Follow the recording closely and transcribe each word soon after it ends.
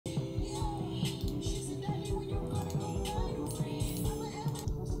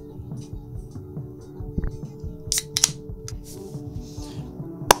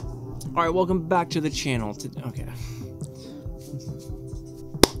Alright, welcome back to the channel. Okay.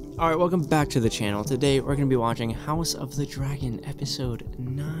 Alright, welcome back to the channel. Today, we're going to be watching House of the Dragon, Episode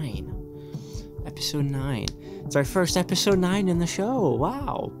 9. Episode 9. It's our first Episode 9 in the show.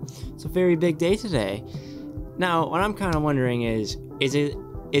 Wow. It's a very big day today. Now, what I'm kind of wondering is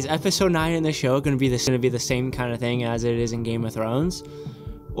Episode 9 in the show going to be the same kind of thing as it is in Game of Thrones?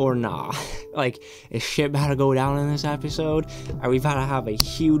 Or nah? Like, is shit about to go down in this episode? Are we about to have a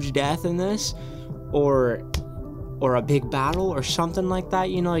huge death in this? Or a big battle or something like that,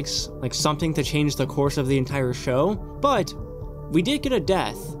 you know, like something to change the course of the entire show? But we did get a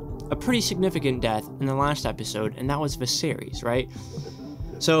death, a pretty significant death in the last episode, and that was Viserys, right?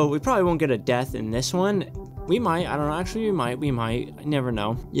 So we probably won't get a death in this one. We might, I don't know, actually we might, I never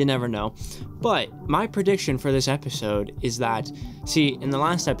know, you never know. But my prediction for this episode is that, see, in the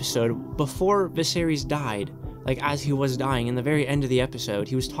last episode, before Viserys died, like as he was dying, in the very end of the episode,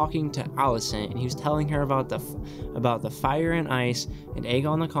 he was talking to Alicent, and he was telling her about the fire and ice, and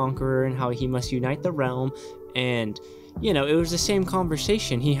Aegon the Conqueror, and how he must unite the realm, and, you know, it was the same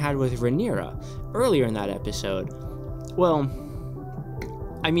conversation he had with Rhaenyra earlier in that episode. Well,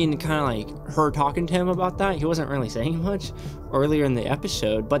 I mean, kind of like her talking to him about that. He wasn't really saying much earlier in the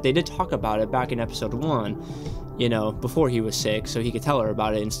episode, but they did talk about it back in episode 1, you know, before he was sick, so he could tell her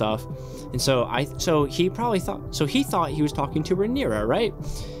about it and stuff. And so he thought he was talking to Rhaenyra, right?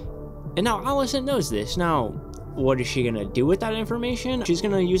 And now Alicent knows this. Now, what is she gonna do with that information? She's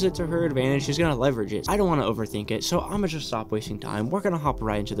gonna use it to her advantage. She's gonna leverage it. I don't want to overthink it, so I'm gonna just stop wasting time. We're gonna hop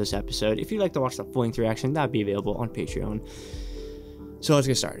right into this episode. If you'd like to watch the full-length reaction, that'd be available on Patreon. So let's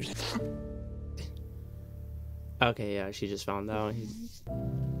get started. Okay, yeah, she just found out.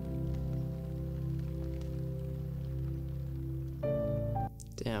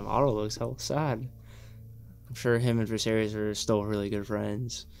 Damn, Otto looks hella sad. I'm sure him and Viserys are still really good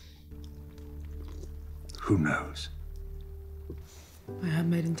friends. Who knows? My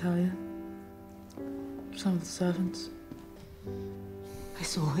handmaiden Talia. Some of the servants. I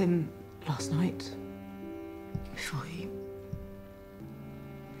saw him last night. Before he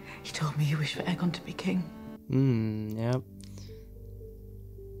told me he wished for Aegon to be king. Yep.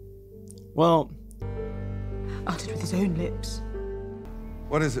 Well, Uttered with his own lips.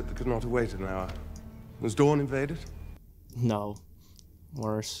 What is it that could not wait an hour? Was Dawn invaded? no.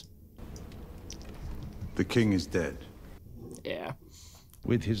 Worse. The king is dead. Yeah.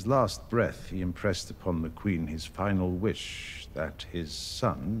 With his last breath, he impressed upon the queen his final wish that his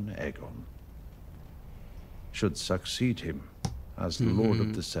son, Aegon, should succeed him as the Lord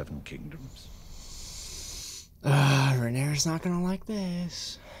of the Seven Kingdoms. Rhaenyra's not gonna like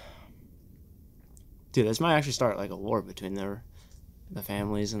this. Dude, this might actually start like a war between the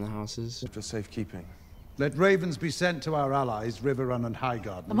families and the houses. For safekeeping. Let ravens be sent to our allies, Riverrun and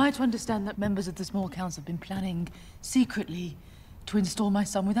Highgarden. Am I to understand that members of the small council have been planning secretly to install my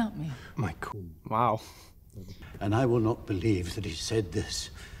son without me? My queen. Wow. And I will not believe that he said this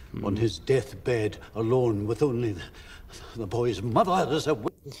on his deathbed, alone with only the boy's mother as a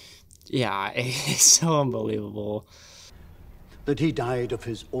witness. Yeah, it's so unbelievable. That he died of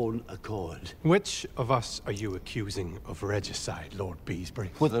his own accord. Which of us are you accusing of regicide, Lord Beesbury?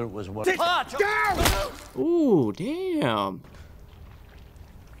 Whether it was one... Ooh, damn.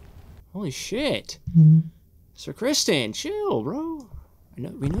 Holy shit. Sir Criston, chill, bro.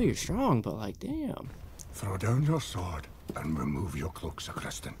 We know you're strong, but like, damn. Throw down your sword and remove your cloak, Sir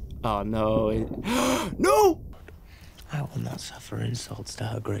Criston. Oh, no. No! I will not suffer insults to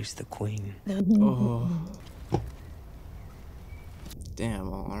Her Grace the Queen. Oh. Damn,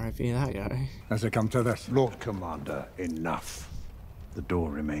 well, R.I.P. that guy. Has it come to this? Lord Commander, enough. The door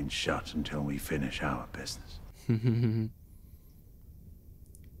remains shut until we finish our business.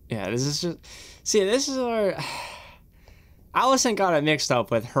 Yeah, this is just... See, this is where... Alicent got it mixed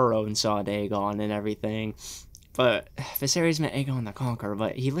up with her own son, Aegon, and everything. But Viserys meant Aegon the Conqueror,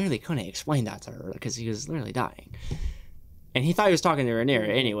 but he literally couldn't explain that to her because he was literally dying. And he thought he was talking to Rhaenyra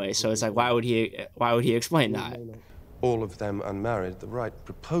anyway, so it's like, why would he explain that? All of them unmarried. The right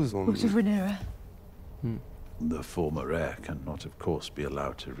proposal. What of Rhaenyra? The former heir cannot, of course, be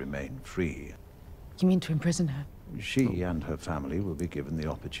allowed to remain free. You mean to imprison her? She and her family will be given the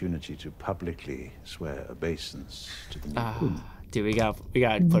opportunity to publicly swear obeisance to the new queen. Dude, we got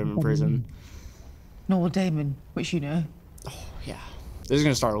to put him in prison. Nor will Daemon, which you know. Oh, yeah. This is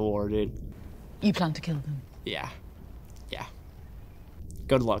gonna start a war, dude. You plan to kill them? Yeah. Yeah.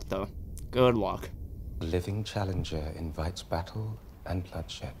 Good luck, though. Good luck. A living challenger invites battle and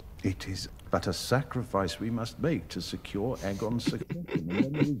bloodshed. It is but a sacrifice we must make to secure Aegon's succession. And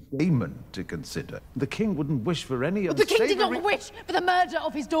then there is Daemon to consider. The king wouldn't wish for any But the king did unsavory... not wish for the murder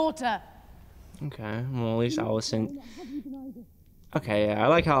of his daughter. Okay, well, at least Alicent... Okay, yeah, I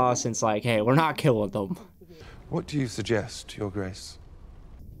like how Alicent's like, hey, we're not killing them. What do you suggest, Your Grace?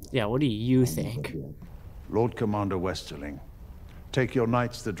 Yeah, what do you think? Lord Commander Westerling, take your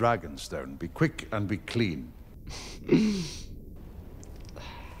knights to Dragonstone. Be quick and be clean.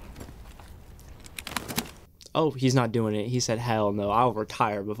 Oh, he's not doing it. He said, hell no, I'll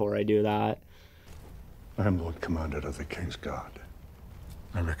retire before I do that. I am Lord Commander of the King's Guard.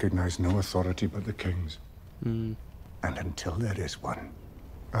 I recognize no authority but the King's. And until there is one,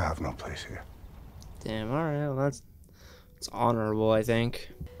 I have no place here. Damn, alright, well, that's honorable, I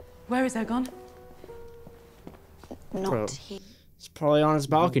think. Where is Aegon? Bro, he's probably on his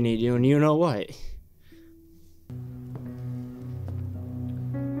balcony doing you know what.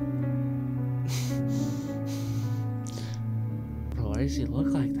 Bro, why does he look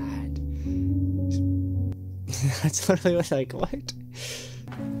like that? That's literally like, what?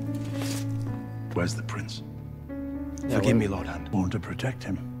 Where's the prince? Yeah, Forgive me, Lord Hand. Born to protect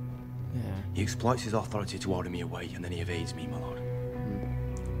him. Yeah. He exploits his authority to order me away, and then he evades me, my lord.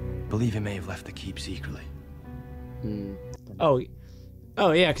 Believe he may have left the keep secretly. Oh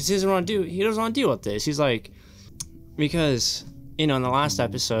yeah, because he doesn't want to deal with this. He's like, because, you know, in the last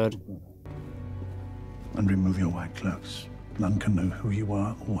episode. And remove your white cloaks. None can know who you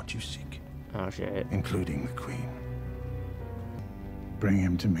are or what you seek. Oh shit. Including the Queen. Bring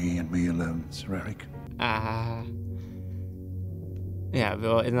him to me and me alone, Sir Eric. Yeah,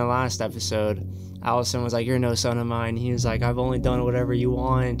 but in the last episode, Alicent was like, you're no son of mine. He was like, I've only done whatever you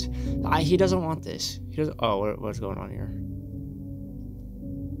want. He doesn't want this. He doesn't. Oh, what's going on here?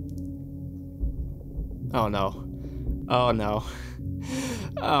 Oh no. Oh no.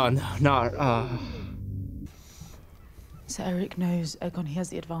 Oh no, not. Sir Eric knows Aegon, he has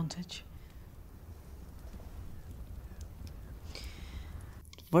the advantage.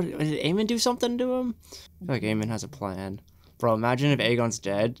 What, did Aemon do something to him? I feel like Aemon has a plan. Bro, imagine if Aegon's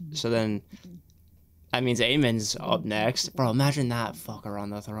dead, so then that means Aemon's up next. Bro, imagine that fucker on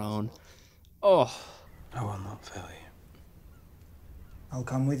the throne. Oh. I will not fail you. I'll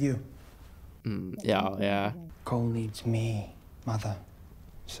come with you. Yeah. Cole needs me, Mother.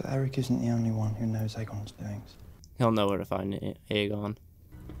 So Eric isn't the only one who knows Aegon's doings. He'll know where to find Aegon.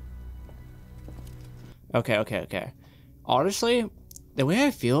 Okay. Honestly, the way I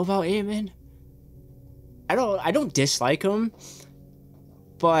feel about Aemon, I don't dislike him,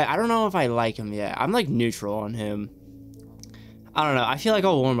 but I don't know if I like him yet. I'm like neutral on him. I don't know. I feel like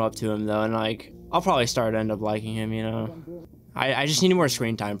I'll warm up to him though, and like I'll probably end up liking him, you know. I just need more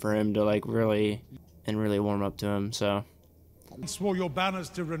screen time for him to like really warm up to him, so. Swore your banners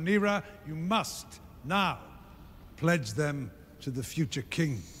to Rhaenyra, you must now pledge them to the future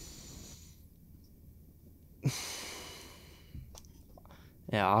king.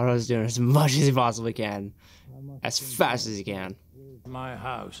 Yeah, Otto's doing as much as he possibly can. As fast as he can. My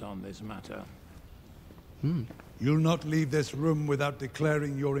house on this matter. You'll not leave this room without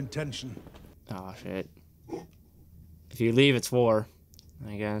declaring your intention. Oh, shit. If you leave, it's war,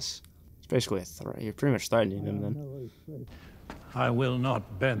 I guess. It's basically a threat. You're pretty much threatening him, then. I will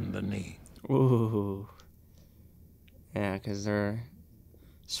not bend the knee. Ooh. Yeah, because they're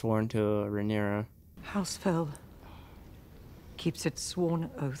sworn to Rhaenyra. House Fell keeps its sworn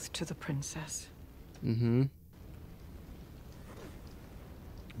oath to the princess. Mm-hmm.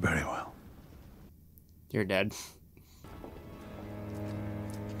 Very well. You're dead.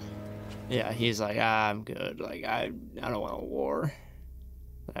 Yeah, he's like, I'm good. Like, I don't want a war.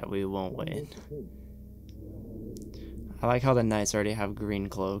 That we won't win. I like how the knights already have green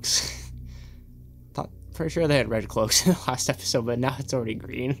cloaks. Pretty sure they had red cloaks in the last episode, but now it's already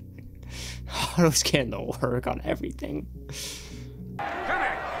green. Otto's getting the work on everything. Come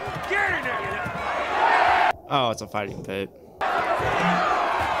here! Get in there! Oh, it's a fighting pit.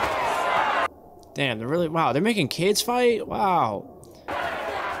 Damn, they're really... Wow, they're making kids fight? Wow.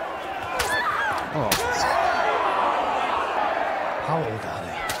 Oh. How old are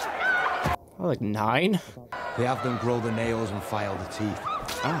they? Oh, like 9? They have them grow the nails and file the teeth.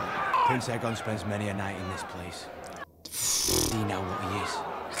 Oh. Prince Aegon spends many a night in this place. See now what he is.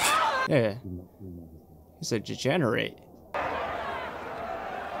 Yeah. He's a degenerate.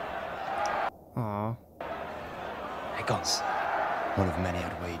 Aw. Aegon's one of many,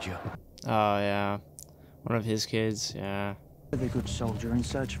 I'd wager. Oh, yeah. One of his kids, yeah. A good soldier in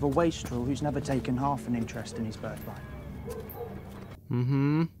search of a wastrel who's never taken half an interest in his birthright.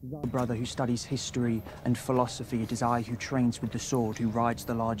 Mm-hmm. A brother who studies history and philosophy. It is I who trains with the sword, who rides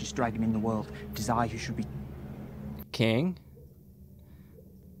the largest dragon in the world. It is I who should be king.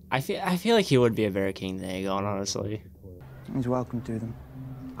 I feel like he would be a better king than Aegon, honestly. He's welcome to them.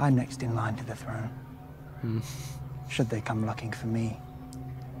 I'm next in line to the throne. Should they come looking for me,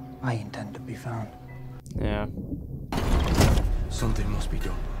 I intend to be found. Yeah. Something must be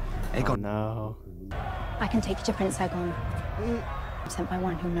done. Aegon. Oh, no. I can take you to Prince Aegon. I'm sent by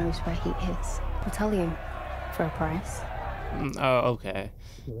one who knows where he is. I'll tell you, for a price. Oh, okay.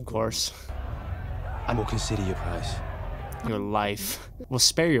 Of course. I will consider your price. Your life. We'll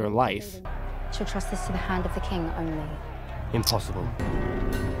spare your life. She'll trust this to the hand of the king only. Impossible.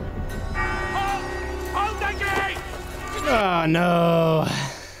 Hold the gate! Oh, no.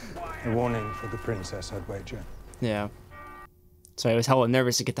 A warning for the princess, I'd wager. Yeah. So I was hella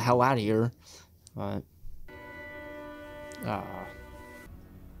nervous to get the hell out of here. But... I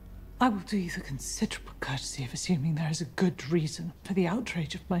will do you the considerable courtesy of assuming there is a good reason for the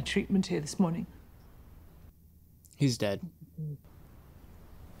outrage of my treatment here this morning. He's dead.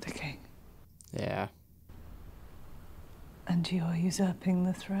 The king. Yeah. And you are usurping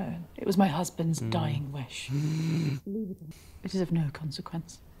the throne. It was my husband's dying wish. It is of no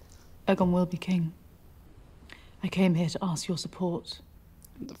consequence. Aegon will be king. I came here to ask your support.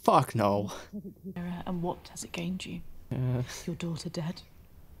 Fuck no. And what has it gained you? Your daughter dead.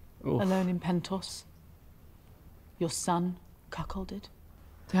 Oof. Alone in Pentos. Your son cuckolded.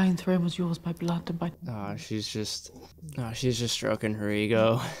 The Iron Throne was yours by blood and by... she's just stroking her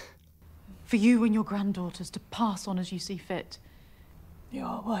ego. For you and your granddaughters to pass on as you see fit. You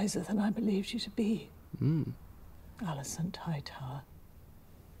are wiser than I believed you to be. Alicent Hightower.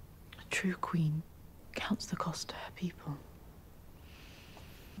 A true queen counts the cost to her people.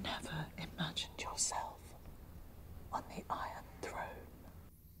 Never imagined yourself on the Iron Throne.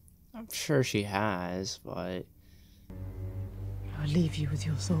 I'm sure she has, but... I'll leave you with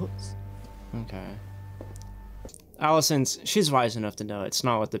your thoughts. Okay. She's wise enough to know it's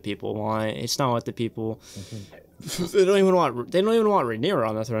not what the people want. It's not what the people... They don't even want Rhaenyra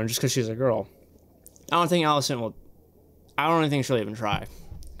on the throne just because she's a girl. I don't think Alicent will... I don't even think she'll even try.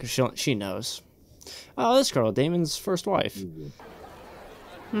 Because she knows. Oh, this girl, Daemon's first wife.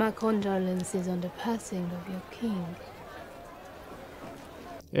 My condolences on the passing of your king.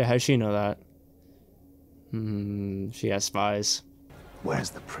 Yeah, how does she know that? She has spies. Where's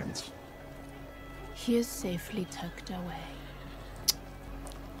the prince? He is safely tucked away.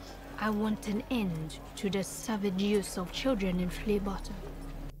 I want an end to the savage use of children in Flea Bottom.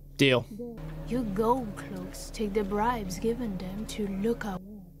 Deal. You gold cloaks take the bribes given them to look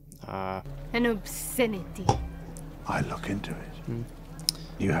away. An obscenity. I look into it.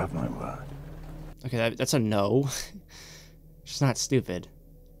 You have my word. Okay, that's a no. She's not stupid.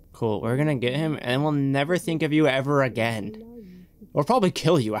 Cool, we're gonna get him, and we'll never think of you ever again. We'll probably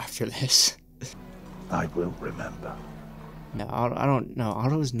kill you after this. I will remember. No, I don't know.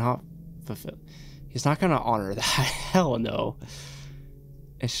 Otto's not fulfilled. He's not gonna honor that. Hell no.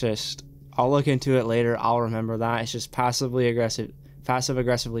 It's just, I'll look into it later. I'll remember that. It's just passive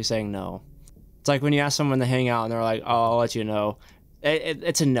aggressively saying no. It's like when you ask someone to hang out and they're like, "Oh, I'll let you know."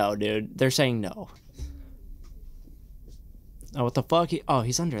 It's a no, dude. They're saying no. Oh, what the fuck?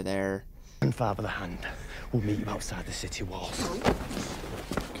 He's under there. Grandfather the Hand will meet you outside the city walls.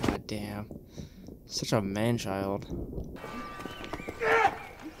 God damn. Such a man-child.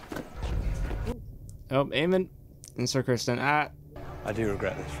 Oh, Aemon and Sir Criston. I do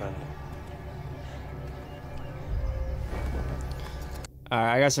regret this, friend.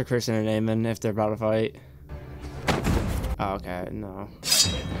 Alright, I got Sir Criston and Aemon if they're about to fight. Oh, okay, no.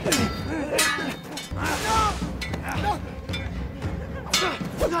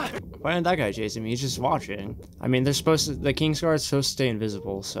 Why didn't that guy chase him? He's just watching. I mean, the Kingsguard's supposed to stay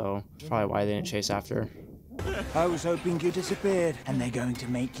invisible, so that's probably why they didn't chase after. I was hoping you disappeared, and they're going to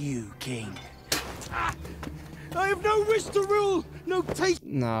make you king. I have no wish to rule, no taste.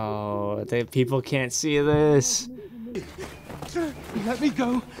 No, people can't see this. Let me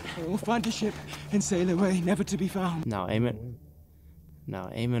go. I will find a ship and sail away, never to be found. No,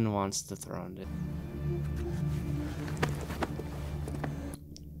 Aemon wants the throne.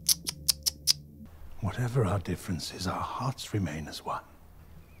 Whatever our differences, our hearts remain as one.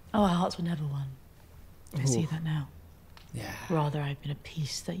 Oh, our hearts were never one. I see Ooh. that now. Yeah. Rather, I've been a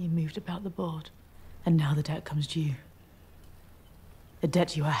piece that you moved about the board. And now the debt comes due. A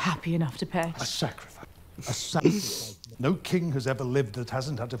debt you are happy enough to pay. A sacrifice. A sacrifice. No king has ever lived that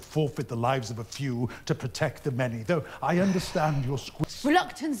hasn't had to forfeit the lives of a few to protect the many, though I understand your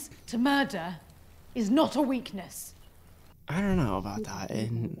Reluctance to murder is not a weakness. I don't know about that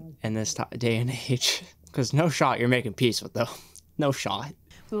in this day and age. Because no shot you're making peace with, though. No shot.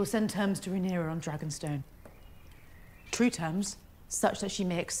 We will send terms to Rhaenyra on Dragonstone. True terms, such that she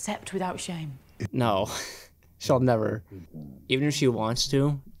may accept without shame. No. She'll never. Even if she wants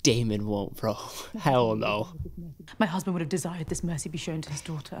to, Daemon won't, bro. Hell no. My husband would have desired this mercy be shown to his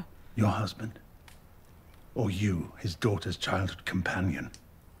daughter. Your husband? Or you, his daughter's childhood companion?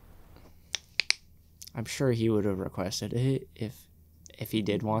 I'm sure he would have requested it if he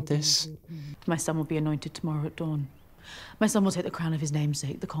did want this. My son will be anointed tomorrow at dawn. My son will take the crown of his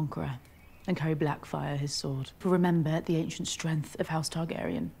namesake, the Conqueror, and carry Blackfire, his sword. For remember the ancient strength of House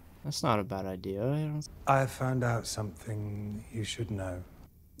Targaryen. That's not a bad idea. I found out something you should know.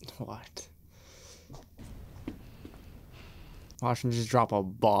 What? Watch him just drop a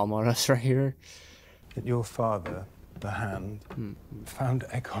bomb on us right here. That your father, the Hand, found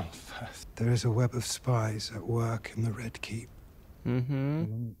Aegon first. There is a web of spies at work in the Red Keep.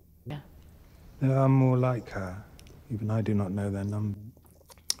 Mm-hmm. Yeah. There are more like her. Even I do not know their number.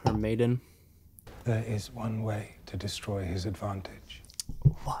 Her maiden. There is one way to destroy his advantage.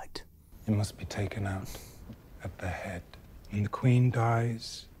 What? It must be taken out at the head. When the queen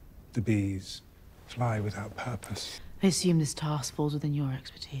dies, the bees fly without purpose. I assume this task falls within your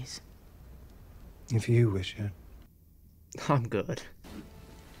expertise. If you wish it. I'm good.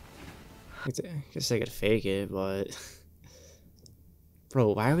 I guess I could fake it, but...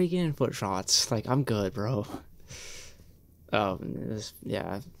 Bro, why are we getting foot shots? Like, I'm good, bro. Oh,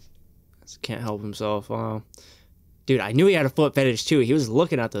 yeah. Can't help himself. Dude, I knew he had a foot fetish, too. He was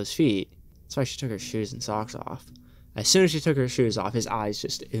looking at those feet. That's why she took her shoes and socks off. As soon as she took her shoes off, his eyes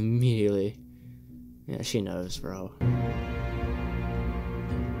just immediately... Yeah, she knows, bro.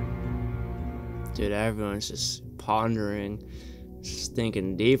 Dude, everyone's just pondering, just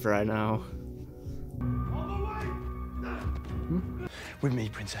thinking deep right now. With me,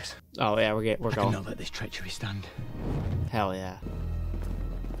 Princess. Oh yeah, we're going. I cannot let this treachery stand. Hell yeah.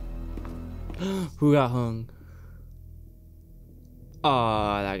 Who got hung?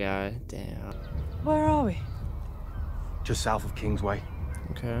 Oh, that guy. Damn. Where are we? Just south of Kingsway.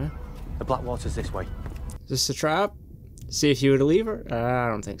 Okay. The Blackwater's this way. Is this a trap? See if you would leave her? I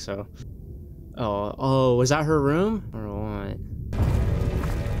don't think so. Oh, was that her room? Or what?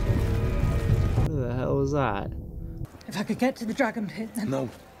 What the hell was that? If I could get to the dragon pit, then... No.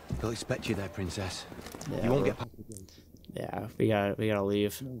 They'll expect you there, Princess. Yeah, you won't get past. Yeah, we gotta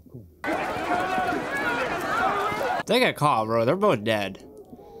leave. They got caught, bro. They're both dead.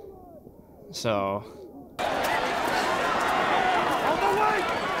 So...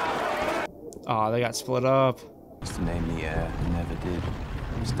 Oh, they got split up. It's to name the heir who never did.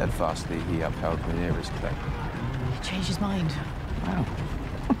 Steadfastly, he upheld Rhaenyra's claim. He changed his mind. Wow.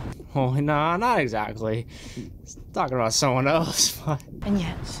 Oh, no, not exactly. He's talking about someone else, but... And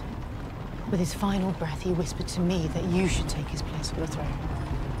yet, with his final breath, he whispered to me that you should take his place for the throne.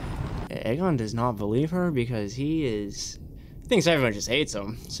 Aegon does not believe her because he thinks everyone just hates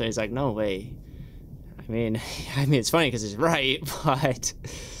him. So he's like, no way. I mean, it's funny because he's right, but...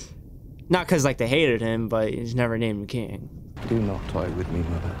 Not because, like, they hated him, but he's never named him king. Do not toy with me,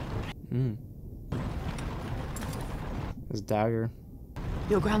 mother. His dagger.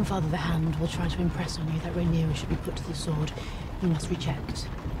 Your grandfather, the Hand, will try to impress on you that Rhaenyra should be put to the sword. You must reject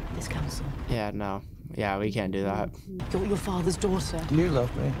this counsel. Yeah, no. Yeah, we can't do that. You're your father's daughter. Do you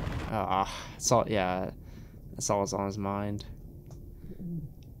love me? That's all, yeah. That's all that's on his mind.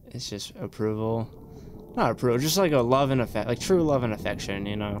 It's just approval. Not approval, just like a love and affection, like true love and affection,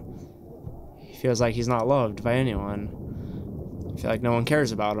 you know? He feels like he's not loved by anyone. I feel like no one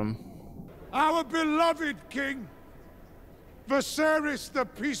cares about him. Our beloved king, Viserys the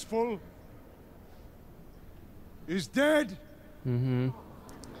Peaceful, is dead.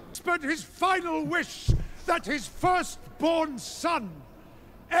 But his final wish that his firstborn son,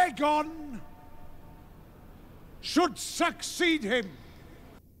 Aegon, should succeed him.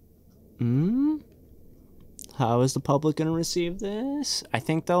 How is the public gonna receive this? I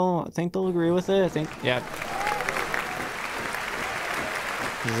think they'll agree with it. Yeah.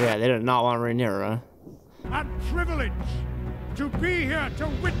 Yeah, they did not want Rhaenyra. And privilege to be here to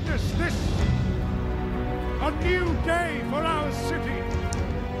witness this, a new day for our city.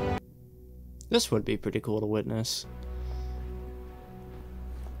 This would be pretty cool to witness.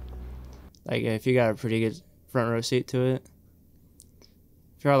 Like, if you got a pretty good front row seat to it.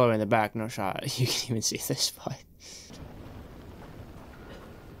 If you're all the way in the back, no shot. You can even see this spot.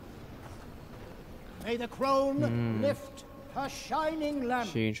 May the crone lift her shining lamp.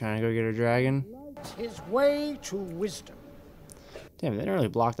 She trying to go get her dragon? His way to wisdom. Damn, they didn't really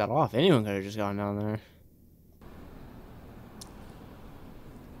block that off. Anyone could have just gone down there.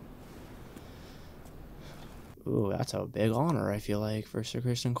 Ooh, that's a big honor, I feel like, for Sir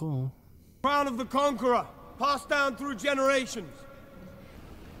Criston Cole. Crown of the Conqueror, passed down through generations.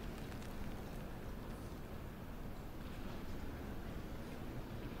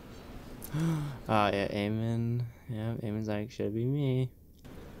 Yeah, Aemon. Yeah, Aemon's like, should be me.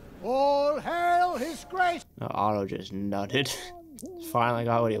 All hail his grace! Otto just nutted. Finally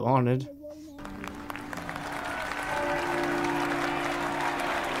got what he wanted.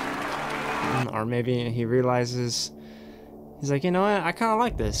 Or maybe he realizes, he's like, you know what, I kind of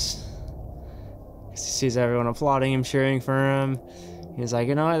like this. He sees everyone applauding him, cheering for him. He's like,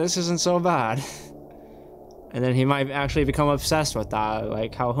 you know what, this isn't so bad. And then he might actually become obsessed with that,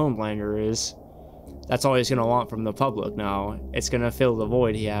 like how Homelander is. That's all he's gonna want from the public now. It's gonna fill the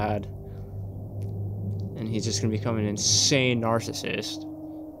void he had. And he's just gonna become an insane narcissist.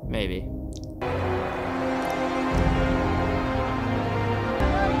 Maybe.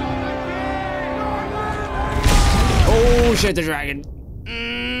 Oh shit, the dragon.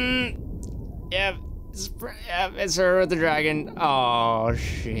 Yep, it's her with the dragon. Oh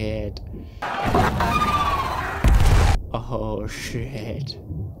shit. Oh shit.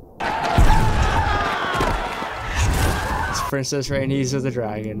 It's Princess Rhaenys with the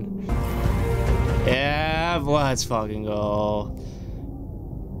dragon. Yeah, let's fucking go.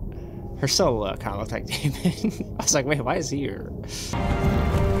 Her solo kind of looked like Daemon. I was like, wait, why is he here?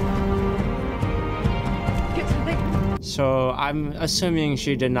 So I'm assuming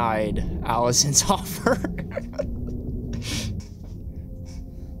she denied Alicent's offer.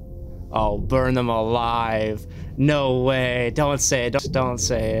 Oh, burn them alive. No way. Don't say it. Don't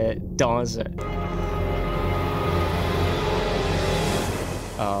say it. Don't say it.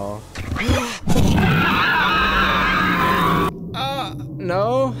 Oh.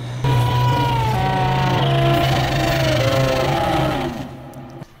 No.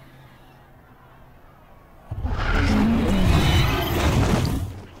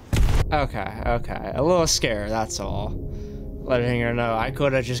 Okay. A little scared, that's all. Letting her know I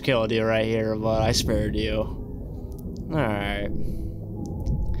could have just killed you right here, but I spared you. Alright.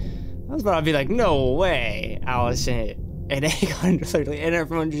 I was about to be like, no way, Alicent and Aegon literally, and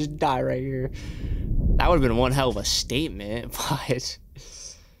everyone just die right here. That would have been one hell of a statement, but...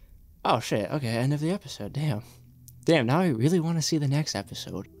 Oh shit, okay, end of the episode, damn. Damn, now I really want to see the next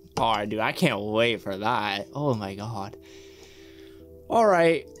episode. Alright, dude, I can't wait for that. Oh my god.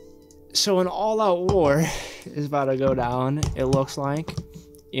 Alright. So an all-out war is about to go down, it looks like.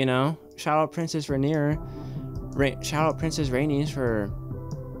 You know, shout out Princess Rhaenyra. Shout out Princess Rhaenys for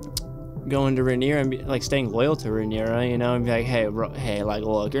going to Rhaenyra and like staying loyal to Rhaenyra, you know, and be like, hey, hey, like,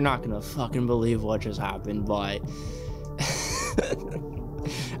 look, you're not gonna fucking believe what just happened, but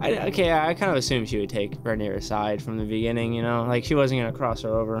I kind of assumed she would take Rhaenyra's side from the beginning, you know, like she wasn't gonna cross her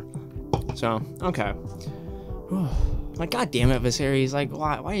over. So okay. Like, god damn it, Viserys, like,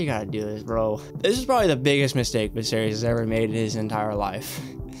 why you gotta do this, bro? This is probably the biggest mistake Viserys has ever made in his entire life.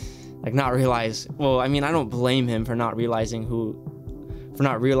 Like, not realize, well, I mean, I don't blame him for not realizing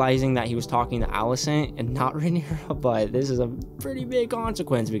that he was talking to Alicent and not Rhaenyra, but this is a pretty big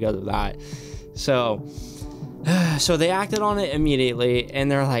consequence because of that. So they acted on it immediately,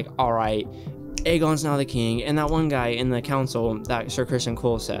 and they're like, all right, Aegon's now the king, and that one guy in the council that Sir Criston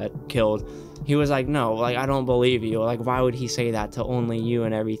Cole killed, he was like, no, like, I don't believe you. Like, why would he say that to only you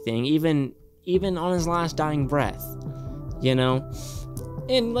and everything? Even on his last dying breath, you know?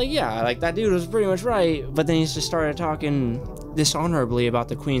 And, like, yeah, like, that dude was pretty much right, but then he just started talking dishonorably about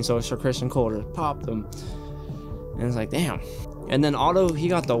the queen, so Sir Criston Cole just popped him. And it's like, damn. And then Otto, he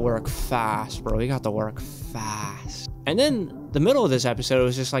got to work fast, bro. He got to work fast. And then the middle of this episode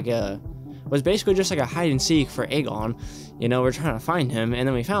was just like was basically just like a hide and seek for Aegon. You know, we're trying to find him, and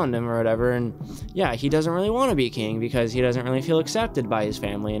then we found him or whatever, and yeah, he doesn't really want to be king because he doesn't really feel accepted by his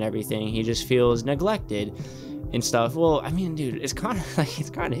family and everything. He just feels neglected and stuff. Well, I mean, dude, it's kind of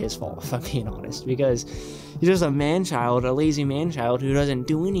his fault, if I'm being honest, because he's just a man-child, a lazy man-child who doesn't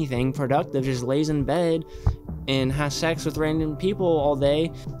do anything productive, just lays in bed and has sex with random people all day.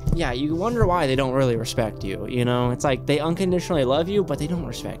 Yeah, you wonder why they don't really respect you, you know? It's like they unconditionally love you, but they don't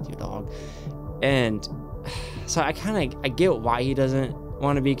respect you, dog. And so I get why he doesn't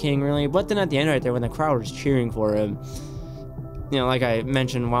want to be king, really. But then at the end right there, when the crowd was cheering for him, you know, like I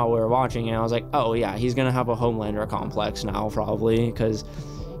mentioned while we were watching it, I was like, oh yeah, he's gonna have a Homelander complex now, probably, because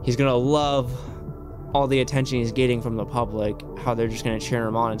he's gonna love all the attention he's getting from the public, how they're just gonna cheer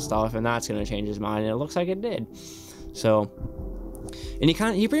him on and stuff, and that's gonna change his mind, and it looks like it did. So, and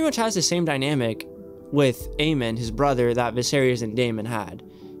he pretty much has the same dynamic with Aemon, his brother, that Viserys and Daemon had.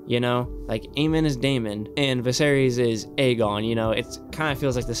 You know, like Aemon is Daemon and Viserys is Aegon. You know, it kind of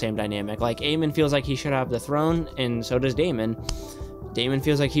feels like the same dynamic. Like Aemon feels like he should have the throne, and so does Daemon. Daemon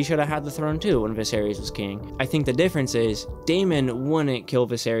feels like he should have had the throne too when Viserys was king. I think the difference is Daemon wouldn't kill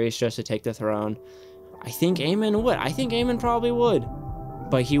Viserys just to take the throne. I think Aemon would. I think Aemon probably would,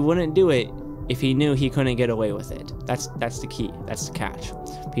 but he wouldn't do it if he knew he couldn't get away with it. That's the key. That's the catch.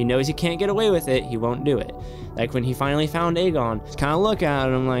 If he knows he can't get away with it, he won't do it. Like when he finally found Aegon, just kind of look at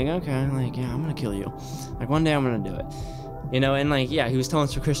him like, okay, like, yeah, I'm gonna kill you. Like one day I'm gonna do it. You know, and like, yeah, he was telling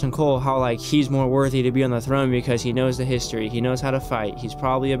Sir Criston Cole how like he's more worthy to be on the throne because he knows the history, he knows how to fight, he's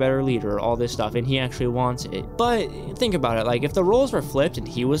probably a better leader, all this stuff, and he actually wants it. But think about it, like if the roles were flipped and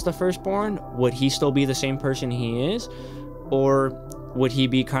he was the firstborn, would he still be the same person he is? Or would he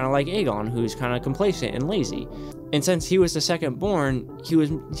be kind of like Aegon, who's kind of complacent and lazy? And since he was the second born, he was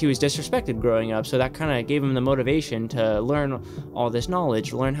disrespected growing up, so that kind of gave him the motivation to learn all this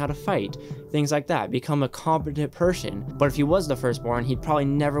knowledge, learn how to fight, things like that, become a competent person. But if he was the firstborn, he probably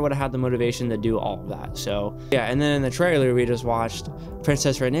never would have had the motivation to do all of that. So yeah, and then in the trailer we just watched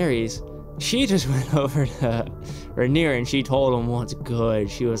Princess Rhaenyra. She just went over to Rhaenyra and she told him what's good.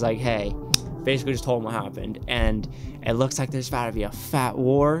 She was like, hey, basically just told him what happened, and it looks like there's about to be a fat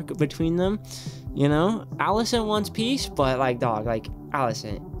war between them. You know, Alicent wants peace, but like, dog, like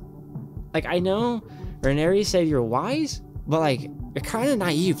Alicent, like I know Rhaenyra said you're wise, but like you're kind of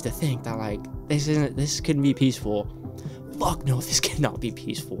naive to think that like this couldn't be peaceful. Fuck no, this cannot be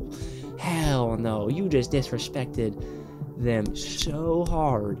peaceful. Hell no, you just disrespected them so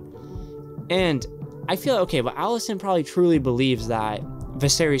hard. And I feel okay, but Alicent probably truly believes that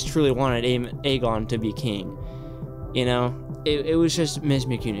Viserys truly wanted Aegon to be king. You know, it was just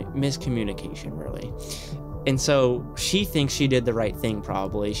miscommunication, really. And so she thinks she did the right thing,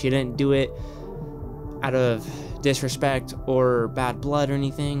 probably. She didn't do it out of disrespect or bad blood or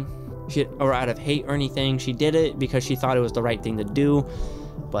anything, or out of hate or anything. She did it because she thought it was the right thing to do,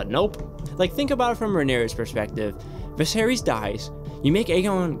 but nope. Like, think about it from Rhaenyra's perspective. Viserys dies. You make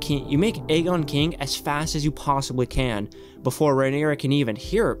Aegon king as fast as you possibly can before Rhaenyra can even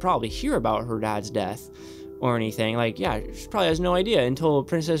probably hear about her dad's death or anything. Like, yeah, she probably has no idea until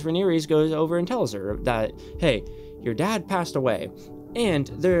Princess Rhaenyra goes over and tells her that, hey, your dad passed away,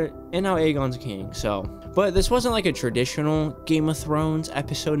 and now Aegon's king. So, but this wasn't like a traditional Game of Thrones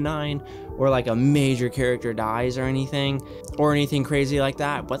episode 9 where like a major character dies or anything crazy like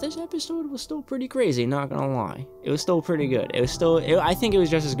that. But this episode was still pretty crazy, not gonna lie. It was still pretty good. I think it was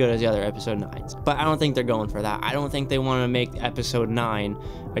just as good as the other episode 9s. But I don't think they're going for that. I don't think they want to make episode 9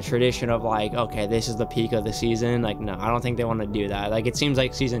 a tradition of like, okay, this is the peak of the season. Like, no, I don't think they want to do that. Like, it seems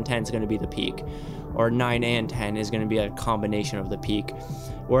like season 10 is going to be the peak, or 9 and 10 is going to be a combination of the peak,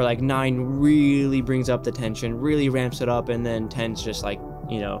 where like 9 really brings up the tension, really ramps it up, and then 10's just like,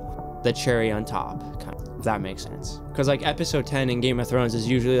 you know, the cherry on top, kind of, if that makes sense. Because like episode 10 in Game of Thrones is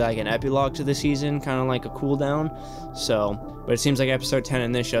usually like an epilogue to the season, kind of like a cool down. So, but it seems like episode 10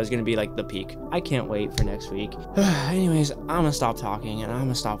 in this show is going to be like the peak. I can't wait for next week. Anyways, I'm gonna stop talking and I'm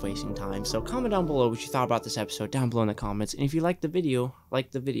gonna stop wasting time. So comment down below what you thought about this episode down below in the comments. And if you liked the video, like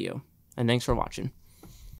the video. And thanks for watching.